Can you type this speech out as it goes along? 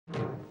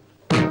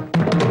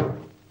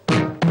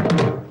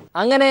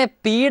അങ്ങനെ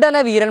പീഡന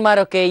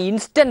വീരന്മാരൊക്കെ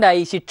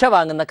ഇൻസ്റ്റൻ്റായി ശിക്ഷ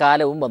വാങ്ങുന്ന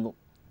കാലവും വന്നു.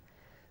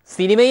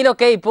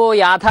 സിനിമയിലൊക്കെ ഇപ്പോൾ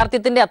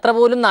യാഥാർത്ഥ്യത്തിൻ്റെ അത്ര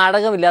പോലും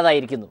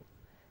നാടകമില്ലാതായിരിക്കുന്നു.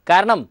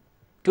 കാരണം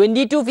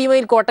 22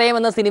 ഫീമെയിൽ കോട്ടയം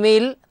എന്ന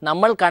സിനിമയിൽ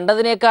നമ്മൾ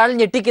കണ്ടതിനേക്കാൾ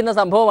ഞെട്ടിക്കുന്ന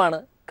സംഭവമാണ്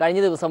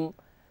കഴിഞ്ഞ ദിവസം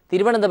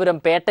തിരുവനന്തപുരം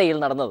പേട്ടയിൽ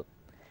നടന്നത്.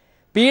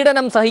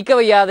 പീഡനം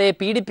സഹിക്കവയ്യാതെ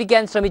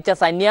പീഡിപ്പിക്കാൻ ശ്രമിച്ച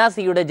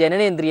സന്യാസിയുടെ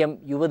ജനനേന്ദ്രിയം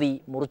യുവതി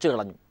മുറിച്ചു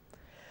കളഞ്ഞു.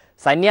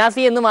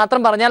 സന്യാസി എന്ന്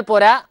മാത്രം പറഞ്ഞാൽ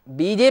പോരാ,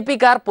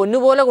 BJP-ക്കാർ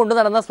പൊന്നുപോലെ കൊണ്ടു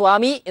നടന്ന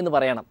സ്വാമി എന്ന്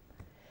പറയണം.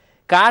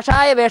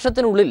 കാഷായ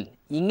വേഷത്തിനുള്ളിൽ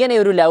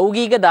ഇങ്ങനെയൊരു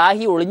ലൗകിക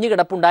ദാഹി ഒളിഞ്ഞു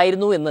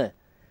കിടപ്പുണ്ടായിരുന്നു എന്ന്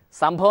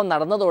സംഭവം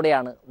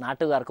നടന്നതോടെയാണ്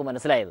നാട്ടുകാർക്ക്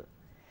മനസ്സിലായത്.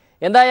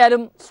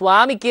 എന്തായാലും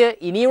സ്വാമിക്ക്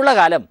ഇനിയുള്ള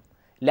കാലം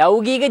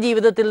ലൗകിക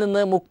ജീവിതത്തിൽ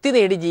നിന്ന് മുക്തി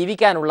നേടി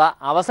ജീവിക്കാനുള്ള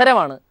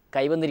അവസരമാണ്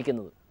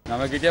കൈവന്നിരിക്കുന്നത്.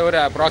 നമുക്ക് കിട്ടിയ ഒരു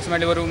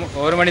അപ്രോക്സിമേറ്റ്ലി ഒരു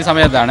 1 മണി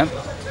സമയത്താണ്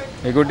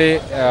ഈ കുട്ടി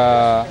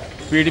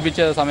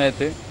പീഡിപ്പിച്ച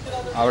സമയത്ത്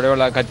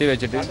അവിടെയുള്ള കത്തി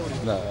വെച്ചിട്ട്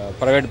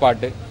പ്രൈവറ്റ്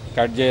പാർട്ട്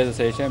കട്ട് ചെയ്ത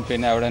ശേഷം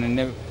പിന്നെ അവിടെ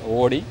നിന്ന്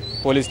ഓടി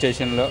പോലീസ്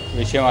സ്റ്റേഷനിൽ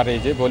വിഷയം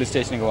അറിയിച്ച് പോലീസ്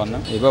സ്റ്റേഷനിലേക്ക് വന്നു.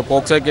 ഇപ്പോൾ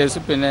പോക്സോ കേസ്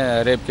പിന്നെ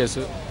റേപ്പ്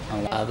കേസ്.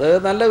 അത്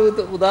നല്ല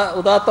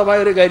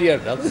ഉദാത്തമായൊരു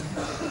കാര്യമാണ്. അത്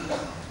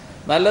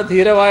നല്ല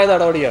ധീരമായ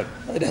നടപടിയാണ്,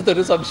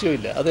 അതിനകത്തൊരു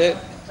സംശയമില്ല. അത്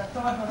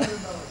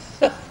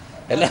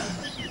എല്ലാം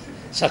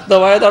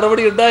ശക്തമായ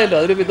നടപടി ഉണ്ടായല്ലോ,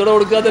 അതിന് പിന്തുണ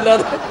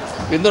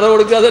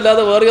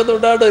കൊടുക്കാതല്ലാതെ വേറെയൊന്നും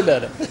ഉണ്ടാകട്ടില്ല.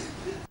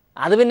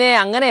 അത് പിന്നെ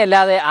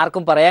അങ്ങനെയല്ലാതെ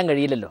ആർക്കും പറയാൻ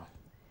കഴിയില്ലല്ലോ.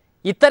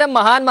 ഇത്തരം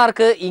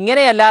മഹാന്മാർക്ക്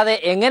ഇങ്ങനെയല്ലാതെ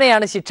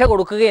എങ്ങനെയാണ് ശിക്ഷ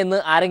കൊടുക്കുകയെന്ന്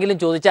ആരെങ്കിലും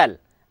ചോദിച്ചാൽ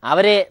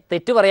അവരെ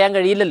തെറ്റു പറയാൻ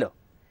കഴിയില്ലല്ലോ.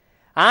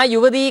 ആ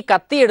യുവതി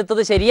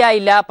കത്തിയെടുത്തത്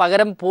ശരിയായില്ല,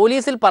 പകരം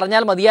പോലീസിൽ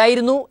പറഞ്ഞാൽ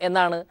മതിയായിരുന്നു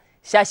എന്നാണ്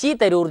ശശി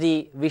തരൂർജി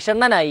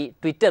വിഷണ്ണനായി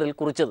ട്വിറ്ററിൽ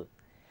കുറിച്ചത്.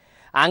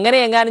 അങ്ങനെ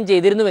എങ്ങാനും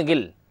ചെയ്തിരുന്നുവെങ്കിൽ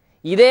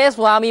ഇതേ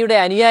സ്വാമിയുടെ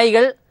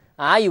അനുയായികൾ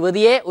ആ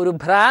യുവതിയെ ഒരു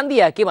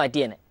ഭ്രാന്തിയാക്കി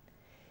മാറ്റിയേനെ.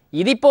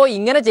 ഇതിപ്പോൾ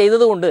ഇങ്ങനെ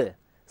ചെയ്തതുകൊണ്ട്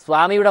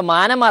സ്വാമിയുടെ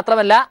മാനം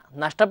മാത്രമല്ല,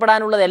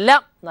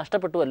 നഷ്ടപ്പെടാനുള്ളതെല്ലാം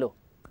നഷ്ടപ്പെട്ടുവല്ലോ.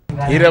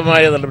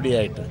 ധീരമായ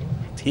നടപടിയായിട്ട്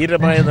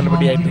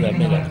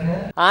തന്നെ.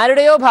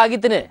 ആരുടെയോ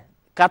ഭാഗ്യത്തിന്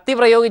കത്തി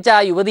പ്രയോഗിച്ച ആ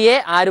യുവതിയെ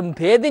ആരും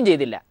ഭേദ്യം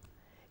ചെയ്തില്ല.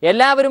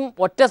 എല്ലാവരും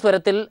ഒറ്റ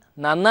സ്വരത്തിൽ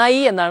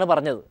നന്നായി എന്നാണ്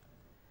പറഞ്ഞത്.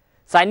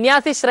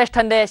 സന്യാസി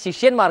ശ്രേഷ്ഠൻ്റെ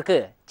ശിഷ്യന്മാർക്ക്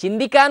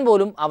ചിന്തിക്കാൻ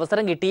പോലും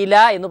അവസരം കിട്ടിയില്ല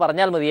എന്ന്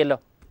പറഞ്ഞാൽ മതിയല്ലോ.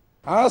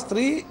 ആ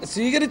സ്ത്രീ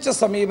സ്വീകരിച്ച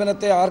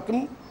സമീപനത്തെ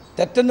ആർക്കും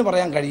തെറ്റെന്ന്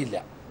പറയാൻ കഴിയില്ല.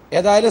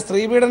 ഏതായാലും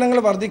സ്ത്രീപീഡനങ്ങൾ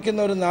വർദ്ധിക്കുന്ന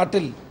ഒരു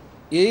നാട്ടിൽ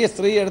ഈ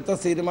സ്ത്രീ എടുത്ത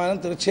തീരുമാനം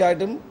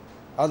തീർച്ചയായിട്ടും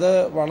അത്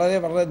വളരെ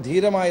വളരെ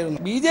ധീരമായിരുന്നു.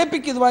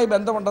 BJP-ക്ക് ഇതുമായി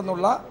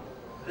ബന്ധമുണ്ടെന്നുള്ള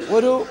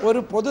ഒരു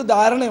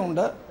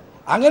പൊതുധാരണയുണ്ട്.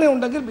 അങ്ങനെ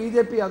ഉണ്ടെങ്കിൽ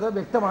BJP അത്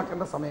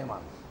വ്യക്തമാക്കേണ്ട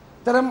സമയമാണ്.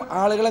 ഇത്തരം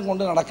ആളുകളെ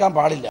കൊണ്ട് നടക്കാൻ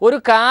പാടില്ല. ഒരു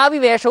കാവി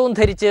വേഷവും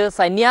ധരിച്ച്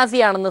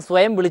സന്യാസിയാണെന്ന്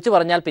സ്വയം വിളിച്ചു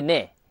പറഞ്ഞാൽ പിന്നെ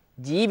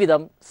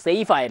ജീവിതം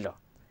സേഫായല്ലോ.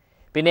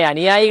 പിന്നെ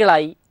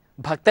അനുയായികളായി,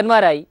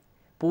 ഭക്തന്മാരായി,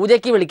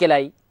 പൂജയ്ക്ക്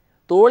വിളിക്കലായി,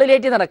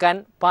 തോളിലേറ്റി നടക്കാൻ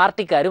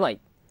പാർട്ടിക്കാരുമായി.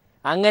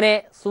 അങ്ങനെ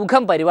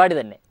സുഖം പരിപാടി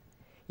തന്നെ.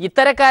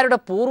 ഇത്തരക്കാരുടെ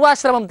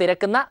പൂർവാശ്രമം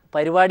തിരക്കുന്ന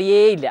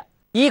പരിപാടിയേയില്ല.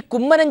 ഈ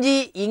കുമ്മനഞ്ചി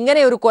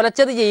ഇങ്ങനെ ഒരു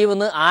കൊലച്ചതി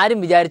ചെയ്യുമെന്ന് ആരും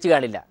വിചാരിച്ചു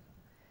കാണില്ല.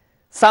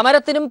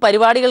 സമരത്തിനും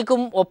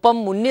പരിപാടികൾക്കും ഒപ്പം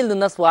മുന്നിൽ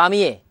നിന്ന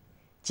സ്വാമിയെ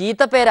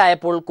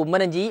ചീത്തപ്പേരായപ്പോൾ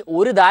കുമ്മനഞ്ചി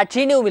ഒരു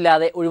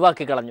ദാക്ഷിണ്യവുമില്ലാതെ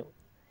ഒഴിവാക്കി കളഞ്ഞു.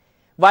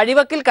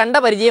 വഴിവക്കിൽ കണ്ട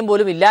പരിചയം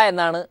പോലും ഇല്ല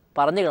എന്നാണ്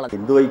പറഞ്ഞു കളഞ്ഞത്.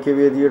 ഹിന്ദു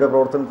ഐക്യവേദിയുടെ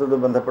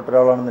പ്രവർത്തനത്തിൽ ബന്ധപ്പെട്ട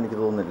ഒരാളാണെന്ന് എനിക്ക്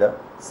തോന്നുന്നില്ല.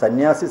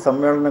 സന്യാസി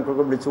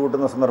സമ്മേളനങ്ങളൊക്കെ വിളിച്ചു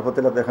കൂട്ടുന്ന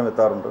സന്ദർഭത്തിൽ അദ്ദേഹം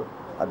എത്താറുണ്ട്.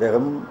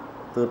 അദ്ദേഹം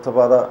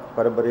തീർത്ഥപാത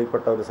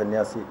പരമ്പരയിൽപ്പെട്ട ഒരു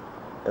സന്യാസി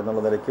എന്നുള്ള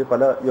നിലയ്ക്ക്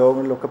പല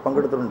യോഗങ്ങളിലൊക്കെ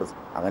പങ്കെടുത്തിട്ടുണ്ട്.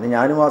 അങ്ങനെ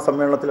ഞാനും ആ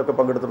സമ്മേളനത്തിലൊക്കെ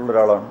പങ്കെടുത്തിട്ടുള്ള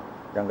ഒരാളാണ്.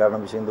 ഞാൻ കാരണം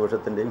വിശ്വ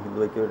ഹിന്ദുപക്ഷത്തിൻ്റെയും ഹിന്ദു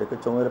ഐക്യവേദിയൊക്കെ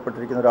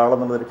ചുമതലപ്പെട്ടിരിക്കുന്ന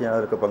ഒരാളെന്നുള്ള നിലയ്ക്ക് ഞാൻ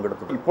അതിലൊക്കെ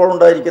പങ്കെടുത്തു. ഇപ്പോൾ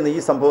ഉണ്ടായിരിക്കുന്ന ഈ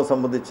സംഭവം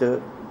സംബന്ധിച്ച്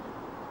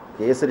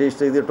കേസ്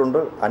രജിസ്റ്റർ ചെയ്തിട്ടുണ്ട്.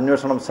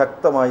 അന്വേഷണം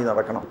ശക്തമായി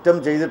നടക്കണം. കുറ്റം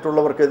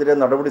ചെയ്തിട്ടുള്ളവർക്കെതിരെ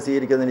നടപടി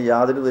സ്വീകരിക്കുന്നതിന്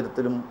യാതൊരു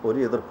തരത്തിലും ഒരു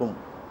എതിർപ്പും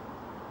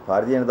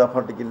ഭാരതീയ ജനതാ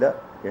പാർട്ടിക്കില്ല,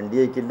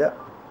 NDAയ്ക്കില്ല,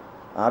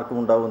 ആർക്കും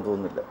ഉണ്ടാവുമെന്ന്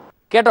തോന്നുന്നില്ല.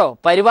 കേട്ടോ,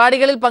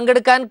 പരിപാടികളിൽ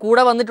പങ്കെടുക്കാൻ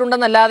കൂടെ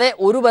വന്നിട്ടുണ്ടെന്നല്ലാതെ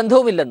ഒരു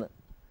ബന്ധവുമില്ലെന്ന്.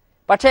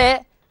 പക്ഷേ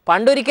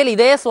പണ്ടൊരിക്കൽ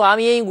ഇതേ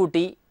സ്വാമിയെയും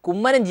കൂട്ടി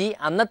കുമ്മനഞ്ചി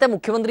അന്നത്തെ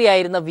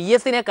മുഖ്യമന്ത്രിയായിരുന്ന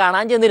VS-നെ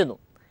കാണാൻ ചെന്നിരുന്നു.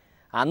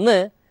 അന്ന്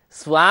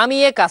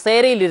സ്വാമിയെ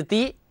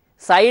കസേരയിലിരുത്തി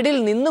സൈഡിൽ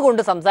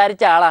നിന്നുകൊണ്ട്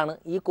സംസാരിച്ച ആളാണ്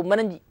ഈ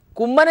കുമ്മനഞ്ചി.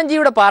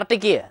 കുമ്മനഞ്ചിയുടെ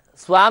പാർട്ടിക്ക്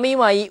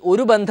സ്വാമിയുമായി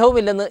ഒരു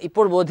ബന്ധവുമില്ലെന്ന്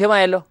ഇപ്പോൾ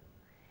ബോധ്യമായല്ലോ.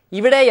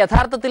 ഇവിടെ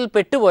യഥാർത്ഥത്തിൽ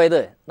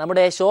പെട്ടുപോയത്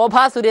നമ്മുടെ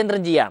ശോഭാ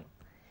സുരേന്ദ്രൻജിയാണ്.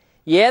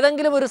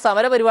 ഏതെങ്കിലും ഒരു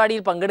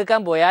സമരപരിപാടിയിൽ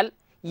പങ്കെടുക്കാൻ പോയാൽ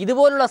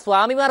ഇതുപോലുള്ള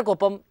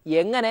സ്വാമിമാർക്കൊപ്പം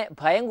എങ്ങനെ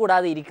ഭയം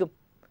കൂടാതെ ഇരിക്കും?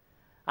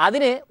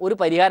 അതിന് ഒരു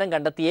പരിഹാരം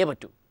കണ്ടെത്തിയേ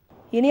പറ്റൂ.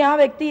 ഇനി ആ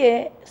വ്യക്തിയെ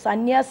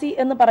സന്യാസി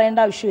എന്ന് പറയേണ്ട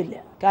ആവശ്യമില്ല.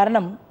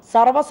 കാരണം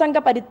സർവസംഘ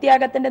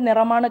പരിത്യാഗത്തിന്റെ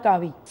നിറമാണ്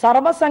കാവി.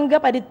 സർവസംഘ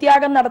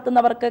പരിത്യാഗം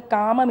നടത്തുന്നവർക്ക്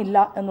കാമമില്ല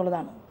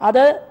എന്നുള്ളതാണ്.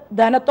 അത്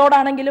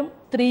ധനത്തോടാണെങ്കിലും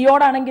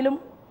സ്ത്രീയോടാണെങ്കിലും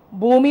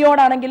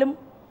ഭൂമിയോടാണെങ്കിലും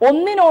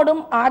ഒന്നിനോടും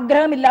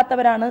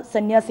ആഗ്രഹമില്ലാത്തവരാണ്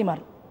സന്യാസിമാർ.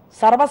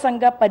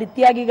 സർവസംഘ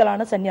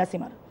പരിത്യാഗികളാണ്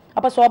സന്യാസിമാർ.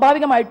 അപ്പോൾ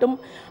സ്വാഭാവികമായിട്ടും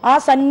ആ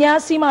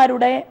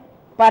സന്യാസിമാരുടെ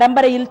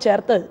പരമ്പരയിൽ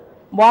ചേർത്ത്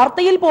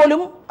വാർത്തയിൽ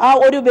പോലും ആ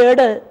ഒരു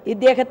വേർഡ്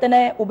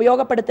ഇദ്ദേഹത്തിനെ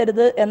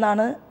ഉപയോഗപ്പെടുത്തരുത്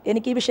എന്നാണ്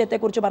എനിക്ക് ഈ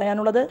വിഷയത്തെക്കുറിച്ച്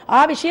പറയാനുള്ളത്. ആ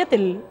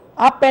വിഷയത്തിൽ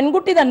ആ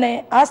പെൺകുട്ടി തന്നെ,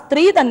 ആ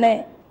സ്ത്രീ തന്നെ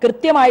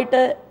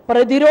കൃത്യമായിട്ട്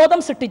പ്രതിരോധം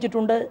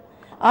സൃഷ്ടിച്ചിട്ടുണ്ട്.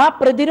 ആ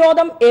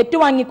പ്രതിരോധം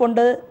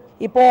ഏറ്റുവാങ്ങിക്കൊണ്ട്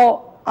ഇപ്പോൾ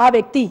ആ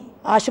വ്യക്തി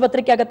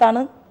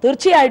ആശുപത്രിക്കകത്താണ്.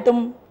 തീർച്ചയായിട്ടും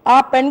ആ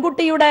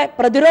പെൺകുട്ടിയുടെ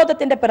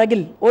പ്രതിരോധത്തിന്റെ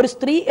പിറകിൽ ഒരു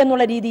സ്ത്രീ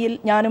എന്നുള്ള രീതിയിൽ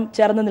ഞാനും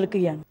ചേർന്ന്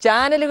നിൽക്കുകയാണ്.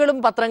 ചാനലുകളും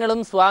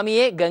പത്രങ്ങളും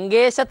സ്വാമിയെ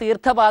ഗംഗേശ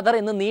തീർത്ഥപാദർ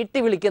എന്ന് നീട്ടി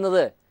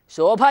വിളിക്കുന്നത്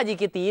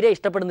ശോഭാജിക്ക് തീരെ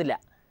ഇഷ്ടപ്പെടുന്നില്ല.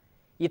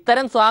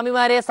 ഇത്തരം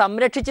സ്വാമിമാരെ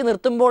സംരക്ഷിച്ച്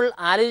നിർത്തുമ്പോൾ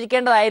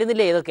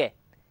ആലോചിക്കേണ്ടതായിരുന്നില്ലേ ഇതൊക്കെ?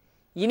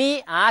 ഇനി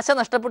ആശ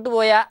നഷ്ടപ്പെട്ടു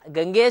പോയ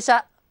ഗംഗേശ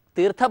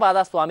തീർത്ഥപാദ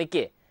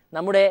സ്വാമിക്ക്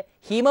നമ്മുടെ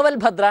ഹിമവൽ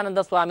ഭദ്രാനന്ദ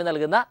സ്വാമി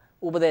നൽകുന്ന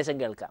ഉപദേശം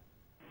കേൾക്കാം.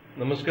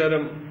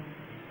 നമസ്കാരം.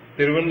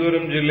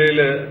 തിരുവനന്തപുരം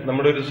ജില്ലയില്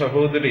നമ്മുടെ ഒരു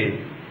സഹോദരി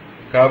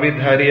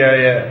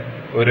കാവിധാരിയായ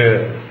ഒരു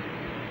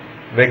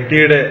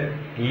വ്യക്തിയുടെ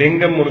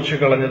ലിംഗം മുറിച്ചു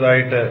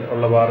കളഞ്ഞതായിട്ട്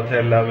ഉള്ള വാർത്ത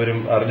എല്ലാവരും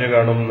അറിഞ്ഞു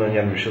കാണുമെന്ന്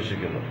ഞാൻ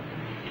വിശ്വസിക്കുന്നു.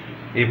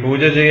 ഈ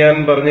പൂജ ചെയ്യാൻ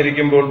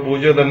പറഞ്ഞിരിക്കുമ്പോൾ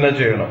പൂജ തന്നെ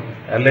ചെയ്യണം,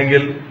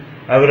 അല്ലെങ്കിൽ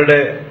അവരുടെ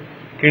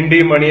കിണ്ടി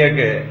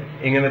മണിയൊക്കെ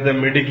ഇങ്ങനത്തെ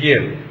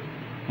മിടുക്കിയൽ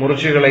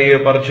മുറിച്ചു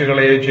കളയുകയോ പറിച്ചു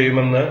കളയുകയോ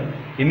ചെയ്യുമെന്ന്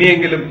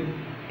ഇനിയെങ്കിലും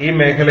ഈ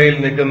മേഖലയിൽ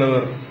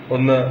നിൽക്കുന്നവർ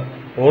ഒന്ന്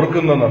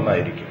ഓർക്കുന്ന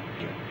നന്നായിരിക്കും.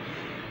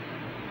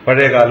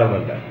 പഴയ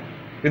കാലമല്ല.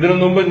 ഇതിനു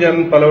മുമ്പ് ഞാൻ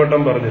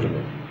പലവട്ടം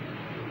പറഞ്ഞിരുന്നു,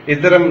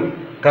 ഇത്തരം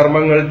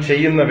കർമ്മങ്ങൾ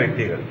ചെയ്യുന്ന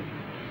വ്യക്തികൾ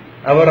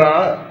അവർ ആ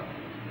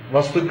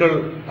വസ്തുക്കൾ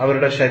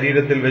അവരുടെ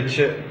ശരീരത്തിൽ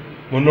വെച്ച്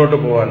മുന്നോട്ട്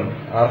പോകാൻ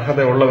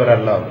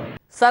അർഹതയുള്ളവരല്ല.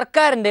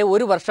 സർക്കാരിന്റെ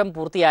ഒരു വർഷം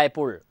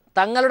പൂർത്തിയായപ്പോൾ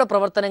തങ്ങളുടെ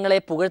പ്രവർത്തനങ്ങളെ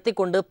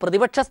പുകഴ്ത്തിക്കൊണ്ട്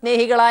പ്രതിപക്ഷ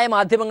സ്നേഹികളായ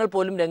മാധ്യമങ്ങൾ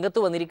പോലും രംഗത്ത്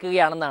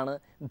വന്നിരിക്കുകയാണെന്നാണ്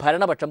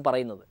ഭരണപക്ഷം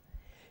പറയുന്നത്.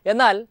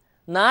 എന്നാൽ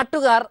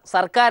നാട്ടുകാർ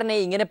സർക്കാരിനെ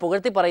ഇങ്ങനെ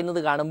പുകഴ്ത്തി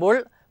പറയുന്നത് കാണുമ്പോൾ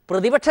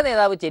പ്രതിപക്ഷ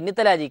നേതാവ്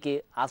ചെന്നിത്തലാജിക്ക്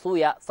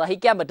അസൂയ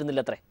സഹിക്കാൻ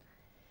പറ്റുന്നില്ലത്രേ.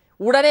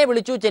 ഉടനെ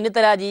വിളിച്ചു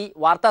ചെന്നിത്തലാജി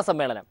വാർത്താ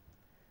സമ്മേളനം.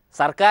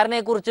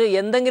 സർക്കാരിനെക്കുറിച്ച്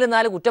എന്തെങ്കിലും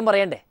 4 കുറ്റം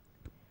പറയണ്ടേ?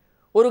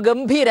 ഒരു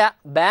ഗംഭീര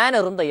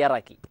ബാനറും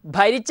തയ്യാറാക്കി.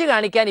 ഭരിച്ചു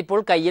കാണിക്കാൻ ഇപ്പോൾ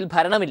കയ്യിൽ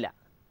ഭരണമില്ല,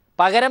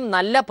 പകരം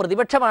നല്ല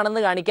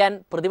പ്രതിപക്ഷമാണെന്ന് കാണിക്കാൻ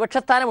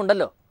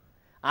പ്രതിപക്ഷസ്ഥാനമുണ്ടല്ലോ,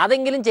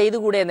 അതെങ്കിലും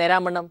ചെയ്തുകൂടെ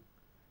നേരാമണ്ണം?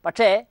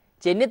 പക്ഷേ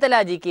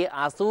ചെന്നിത്തലാജിക്ക്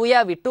അസൂയ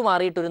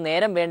വിട്ടുമാറിയിട്ടൊരു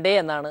നേരം വേണ്ടേ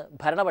എന്നാണ്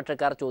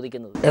ഭരണപക്ഷക്കാർ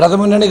ചോദിക്കുന്നത്.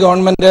 ഇടതുമുന്നണി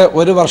ഗവൺമെന്റ്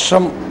ഒരു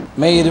വർഷം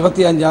മെയ്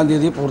 25-ാം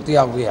തീയതി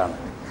പൂർത്തിയാകുകയാണ്.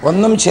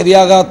 ഒന്നും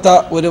ശരിയാകാത്ത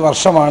ഒരു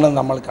വർഷമാണ്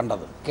നമ്മൾ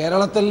കണ്ടത്.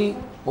 കേരളത്തിൽ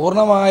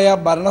പൂർണ്ണമായ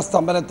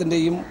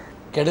ഭരണസ്തംഭനത്തിൻ്റെയും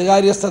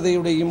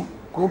കെടുകാര്യസ്ഥതയുടെയും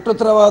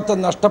കൂട്ടുത്തരവാദിത്വം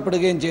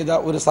നഷ്ടപ്പെടുകയും ചെയ്ത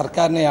ഒരു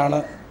സർക്കാരിനെയാണ്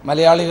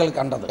മലയാളികൾ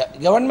കണ്ടത്.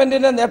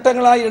 ഗവൺമെന്റിന്റെ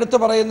നേട്ടങ്ങളായി എടുത്തു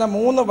പറയുന്ന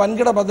 3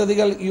 വൻകിട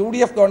പദ്ധതികൾ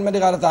UDF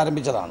ഗവൺമെന്റ് കാലത്ത്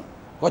ആരംഭിച്ചതാണ്.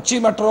 കൊച്ചി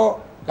മെട്രോ,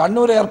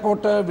 കണ്ണൂർ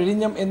എയർപോർട്ട്,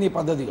 വിഴിഞ്ഞം എന്നീ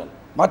പദ്ധതികൾ.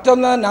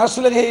 മറ്റൊന്ന്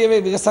നാഷണൽ ഹൈവേ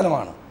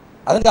വികസനമാണ്.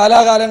 അതും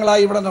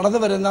കാലാകാലങ്ങളായി ഇവിടെ നടന്നു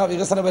വരുന്ന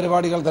വികസന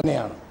പരിപാടികൾ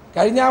തന്നെയാണ്.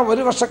 കഴിഞ്ഞ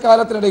ഒരു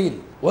വർഷക്കാലത്തിനിടയിൽ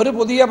ഒരു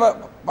പുതിയ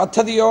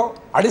പദ്ധതിയോ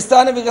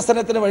അടിസ്ഥാന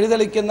വികസനത്തിന്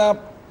വഴിതെളിക്കുന്ന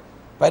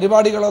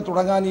പരിപാടികളോ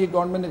തുടങ്ങാൻ ഈ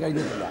ഗവൺമെന്റ്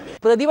കഴിഞ്ഞിട്ടില്ല.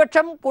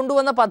 പ്രതിപക്ഷം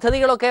കൊണ്ടുവന്ന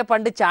പദ്ധതികളൊക്കെ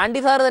പണ്ട് ചാണ്ടി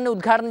സാർ തന്നെ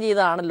ഉദ്ഘാടനം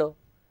ചെയ്തതാണല്ലോ.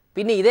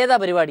 പിന്നെ ഇതേതാ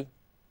പരിപാടി?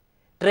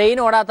 ട്രെയിൻ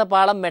ഓടാത്ത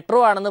പാളം മെട്രോ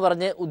ആണെന്ന്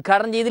പറഞ്ഞ്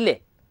ഉദ്ഘാടനം ചെയ്തില്ലേ?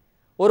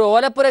 ഒരു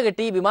ഓലപ്പുര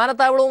കെട്ടി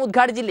വിമാനത്താവളവും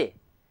ഉദ്ഘാടിച്ചില്ലേ?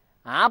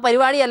 ആ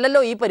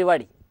പരിപാടിയല്ലല്ലോ ഈ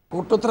പരിപാടി.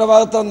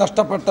 കൂട്ടുത്തരവാദിത്വം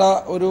നഷ്ടപ്പെട്ട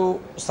ഒരു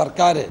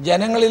സർക്കാർ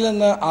ജനങ്ങളിൽ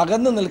നിന്ന്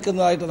അകന്നു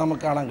നിൽക്കുന്നതായിട്ട്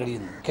നമുക്ക് കാണാൻ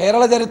കഴിയുന്നു.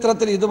 കേരള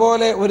ചരിത്രത്തിൽ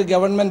ഇതുപോലെ ഒരു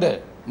ഗവൺമെന്റ്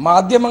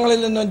മാധ്യമങ്ങളിൽ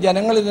നിന്നും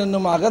ജനങ്ങളിൽ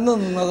നിന്നും അകന്നു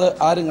നിന്നത്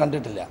ആരും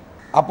കണ്ടിട്ടില്ല.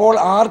 അപ്പോൾ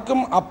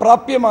ആർക്കും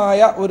അപ്രാപ്യമായ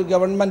ഒരു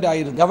ഗവൺമെന്റ്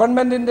ആയിരുന്നു.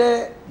 ഗവൺമെന്റിന്റെ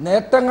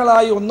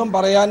നേട്ടങ്ങളായി ഒന്നും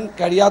പറയാൻ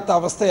കഴിയാത്ത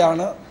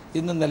അവസ്ഥയാണ്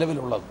ഇന്ന്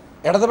നിലവിലുള്ളത്.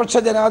 ഇടതുപക്ഷ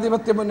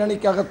ജനാധിപത്യ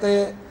മുന്നണിക്കകത്തെ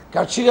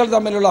കക്ഷികൾ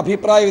തമ്മിലുള്ള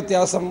അഭിപ്രായ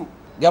വ്യത്യാസം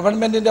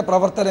ഗവൺമെന്റിന്റെ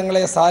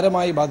പ്രവർത്തനങ്ങളെ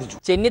സാരമായി ബാധിച്ചു.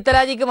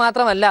 ചെന്നിത്തലാജിക്ക്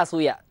മാത്രമല്ല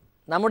അസൂയ,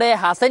 നമ്മുടെ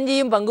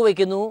ഹസൻജിയും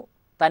പങ്കുവയ്ക്കുന്നു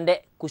തൻ്റെ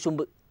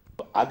കുശുമ്പ്.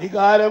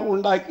 അധികാരം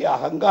ഉണ്ടാക്കിയ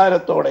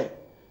അഹങ്കാരത്തോടെ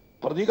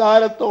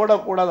പ്രതികാരത്തോടെ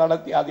കൂടെ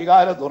നടത്തിയ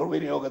അധികാര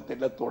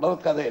ദുർവിനിയോഗത്തിന്റെ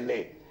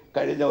തുടർക്കഥയല്ലേ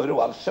കഴിഞ്ഞ ഒരു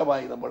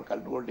വർഷമായി നമ്മൾ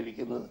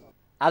കണ്ടുകൊണ്ടിരിക്കുന്നത്.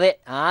 അതെ,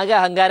 ആകെ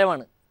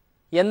അഹങ്കാരമാണ്.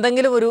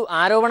 എന്തെങ്കിലും ഒരു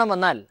ആരോപണം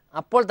വന്നാൽ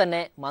അപ്പോൾ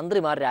തന്നെ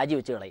മന്ത്രിമാർ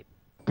രാജിവെച്ച് കളയും.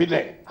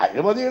 പിന്നെ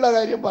അഴിമതിയുടെ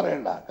കാര്യം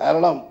പറയണ്ട.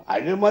 കാരണം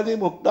അഴിമതി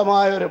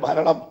മുക്തമായ ഒരു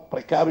ഭരണം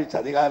പ്രഖ്യാപിച്ച്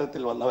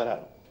അധികാരത്തിൽ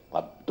വന്നവരാണ്.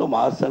 10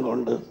 മാസം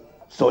കൊണ്ട്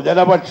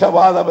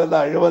സ്വജനപക്ഷപാതം എന്ന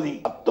അഴിമതി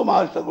 10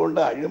 മാസം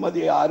കൊണ്ട്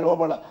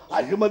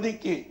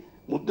അഴിമതിക്ക്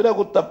മുദ്ര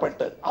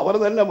കുത്തപ്പെട്ട് അവർ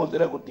തന്നെ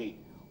മുദ്ര കുത്തി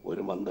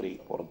ഒരു മന്ത്രി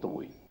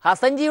പുറത്തുപോയി.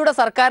 ഹസൻജിയുടെ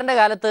സർക്കാരിന്റെ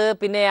കാലത്ത്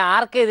പിന്നെ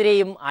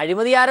ആർക്കെതിരെയും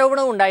അഴിമതി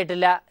ആരോപണവും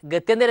ഉണ്ടായിട്ടില്ല.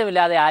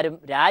 ഗത്യന്തരമില്ലാതെ ആരും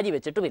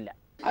രാജിവെച്ചിട്ടുമില്ല.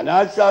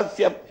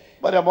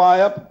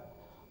 അനാശാസ്യപരമായ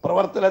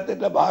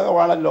പ്രവർത്തനത്തിന്റെ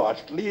ഭാഗമാണല്ലോ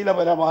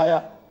അശ്ലീലപരമായ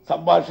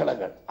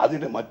സംഭാഷണങ്ങൾ.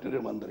 അതിന് മറ്റൊരു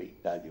മന്ത്രി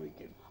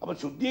രാജിവെക്കുന്നു. അപ്പൊ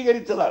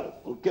ശുദ്ധീകരിച്ചതാണ്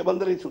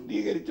മുഖ്യമന്ത്രി.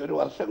 ശുദ്ധീകരിച്ചു, ഒരു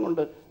വർഷം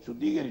കൊണ്ട്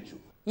ശുദ്ധീകരിച്ചു.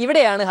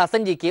 ഇവിടെയാണ്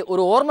ഹസൻജിക്ക്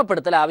ഒരു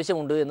ഓർമ്മപ്പെടുത്തൽ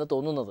ആവശ്യമുണ്ട് എന്ന്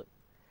തോന്നുന്നത്.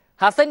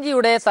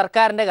 ഹസൻജിയുടെ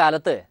സർക്കാരിന്റെ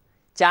കാലത്ത്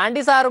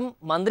ചാണ്ടി സാറും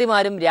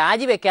മന്ത്രിമാരും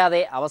രാജിവെക്കാതെ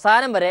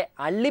അവസാനം വരെ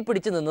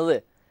അള്ളിപ്പിടിച്ചു നിന്നത്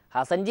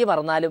ഹസൻജി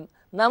മറന്നാലും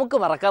നമുക്ക്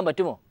മറക്കാൻ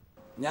പറ്റുമോ?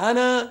 ഞാൻ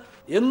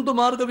എന്തു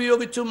മാർഗം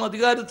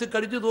അധികാരത്തിൽ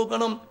കടിച്ചു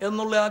തൂക്കണം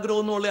എന്നുള്ള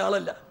ആഗ്രഹമൊന്നുമുള്ള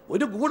ആളല്ല.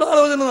 ഒരു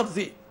ഗൂഢാലോചന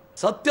നടത്തി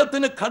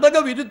സത്യത്തിന്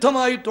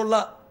ഘടകവിരുദ്ധമായിട്ടുള്ള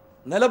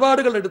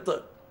നിലപാടുകൾ എടുത്ത്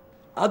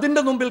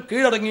അതിൻ്റെ മുമ്പിൽ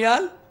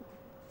കീഴടങ്ങിയാൽ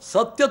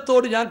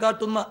സത്യത്തോട് ഞാൻ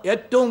കാട്ടുന്ന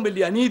ഏറ്റവും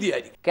വലിയ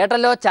അനീതിയായിരിക്കും.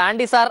 കേട്ടല്ലോ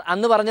ചാണ്ടി സാർ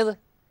അന്ന് പറഞ്ഞത്.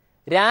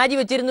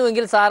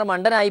 രാജിവെച്ചിരുന്നുവെങ്കിൽ സാർ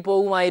മണ്ടനായി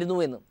പോകുമായിരുന്നു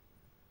എന്ന്.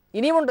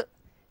 ഇനിയുമുണ്ട്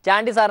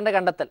ചാണ്ടി സാറിന്റെ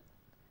കണ്ടെത്തൽ.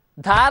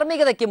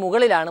 ധാർമ്മികതയ്ക്ക്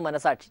മുകളിലാണ്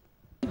മനസാക്ഷി.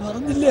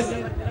 പറഞ്ഞില്ലേ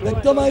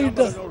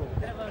വ്യക്തമായിട്ട്,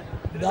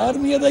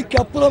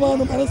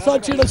 ധാർമ്മികതയ്ക്കപ്പുറമാണ്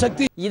മനസാക്ഷിയുടെ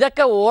ശക്തി.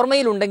 ഇതൊക്കെ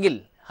ഓർമ്മയിലുണ്ടെങ്കിൽ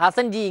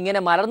ഹസൻ ജി ഇങ്ങനെ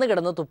മലർന്നു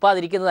കിടന്ന്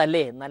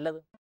തുപ്പാതിരിക്കുന്നതല്ലേ നല്ലത്?